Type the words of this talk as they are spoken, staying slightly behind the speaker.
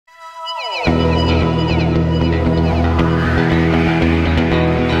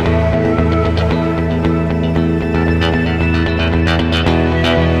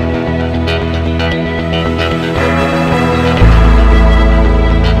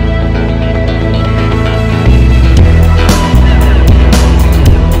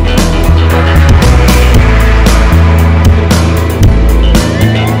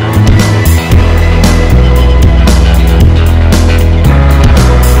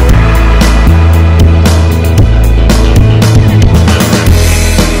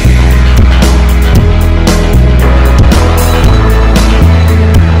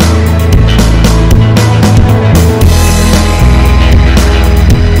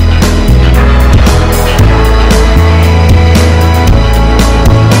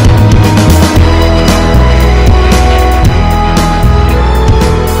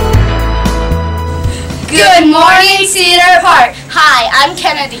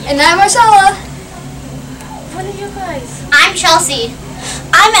And I'm Marcella. What are you guys? I'm Chelsea.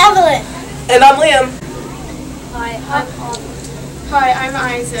 I'm Evelyn. And I'm Liam. Hi, I'm Hi, I'm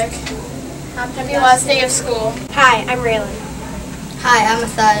Isaac. Happy last day of school. Hi, I'm Raylan. Hi, I'm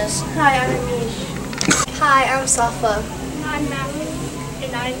Matthias. Hi, I'm Anish. Hi, I'm Safa. I'm Madeline.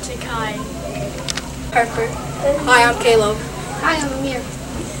 And I'm Takai. Harper. Hi, I'm Caleb. Hi, I'm Amir.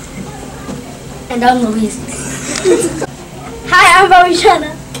 And I'm Louise. Hi, I'm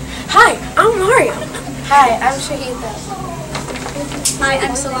Bhavishana. Hi, I'm Mario. Hi, I'm Shahida. Hi,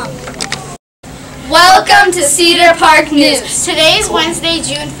 I'm Salam. Welcome to Cedar Park News. Today is Wednesday,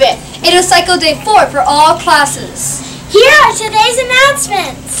 June 5th. It is cycle day 4 for all classes. Here are today's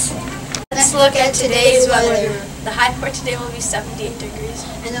announcements. Let's look at today's weather. The high for today will be 78 degrees.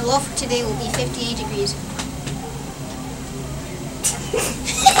 And the low for today will be 58 degrees.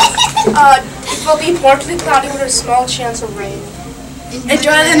 It will be partly cloudy with a small chance of rain.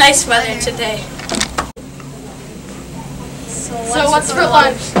 Enjoy the nice weather today. So what's for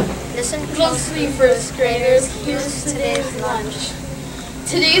lunch? Listen Closely, first graders. Here's today's lunch.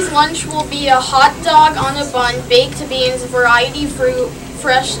 Today's lunch will be a hot dog on a bun, baked beans, variety fruit,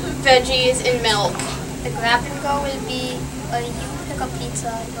 fresh veggies, and milk. The grab and go will be a you-pick-up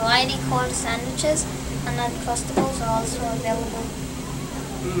pizza, variety corn sandwiches, and Uncrustables are also available.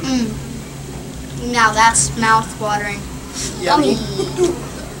 Now that's mouth-watering. Yummy.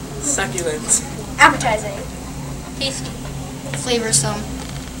 Succulent. Appetizing. Tasty. Flavorsome.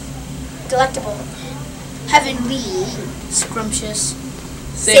 Delectable. Heavenly. Scrumptious.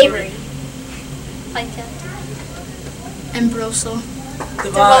 Savory. Pica. Ambroso.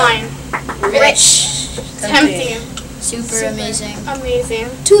 Divine. Rich. Tempting. Super amazing. Amazing.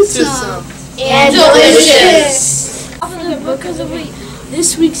 Toothsome. And delicious. For the book of the week.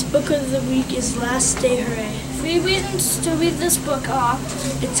 This week's book of the week is Last Day Hooray. 3 reasons to read this book are: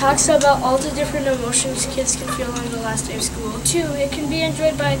 it talks about all the different emotions kids can feel on the last day of school. 2, it can be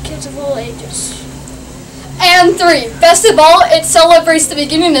enjoyed by kids of all ages. And 3, best of all, it celebrates the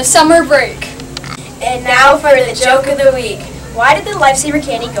beginning of summer break. And now for the joke of the week. Why did the Lifesaver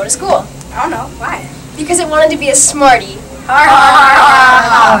Candy go to school? I don't know. Why? Because it wanted to be a smarty. Har har har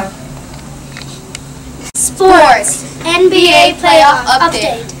har har. Sports NBA playoff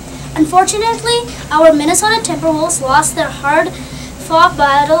update. Unfortunately, our Minnesota Timberwolves lost their hard-fought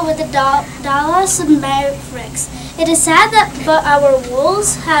battle with the Dallas Mavericks. It is sad that but our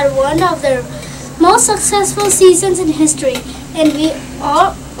Wolves had one of their most successful seasons in history, and we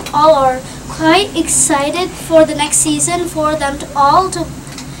all are quite excited for the next season for them to all to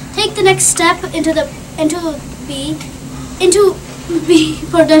take the next step into be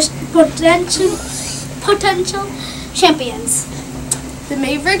potential champions. The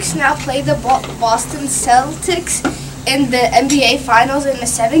Mavericks now play the Boston Celtics in the NBA Finals in a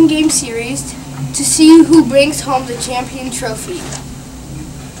 7-game series to see who brings home the champion trophy.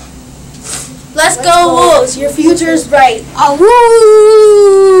 Let's go Wolves! Your future is bright.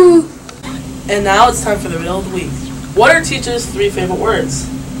 Ahoo! And now it's time for the riddle of the week. What are teachers' 3 favorite words?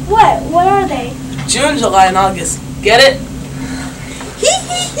 What? What are they? June, July, and August. Get it?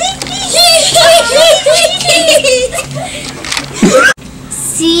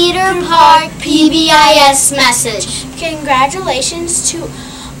 Cedar Park PBIS message. Congratulations to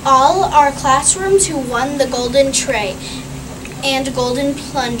all our classrooms who won the Golden Tray and Golden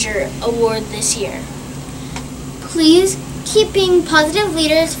Plunger Award this year. Please keep being positive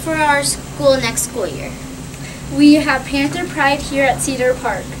leaders for our school next school year. We have Panther Pride here at Cedar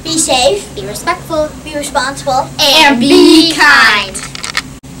Park. Be safe, be respectful, be responsible, And be kind.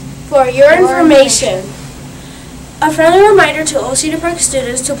 For your information, a friendly reminder to all Cedar Park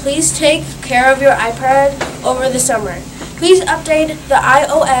students to please take care of your iPad over the summer. Please update the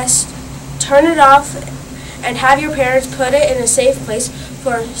iOS, turn it off, and have your parents put it in a safe place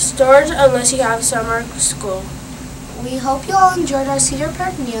for storage unless you have summer school. We hope you all enjoyed our Cedar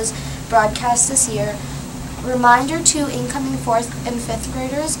Park News broadcast this year. Reminder to incoming 4th and 5th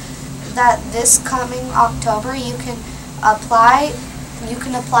graders that this coming October you can apply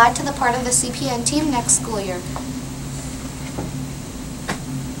to the part of the CPN team next school year.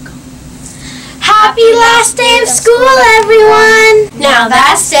 Happy last day of school, everyone! Now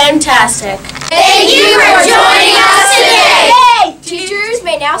that's fantastic. Thank you for joining us today! Teachers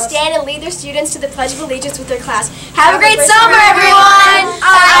may now stand and lead their students to the Pledge of Allegiance with their class. Have a great summer, everyone!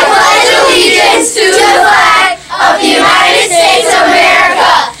 I pledge allegiance to the flag of the United States of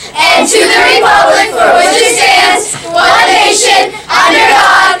America and to the republic for which it stands, one nation, under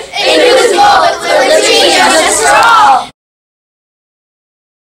God, indivisible, with liberty and justice for all.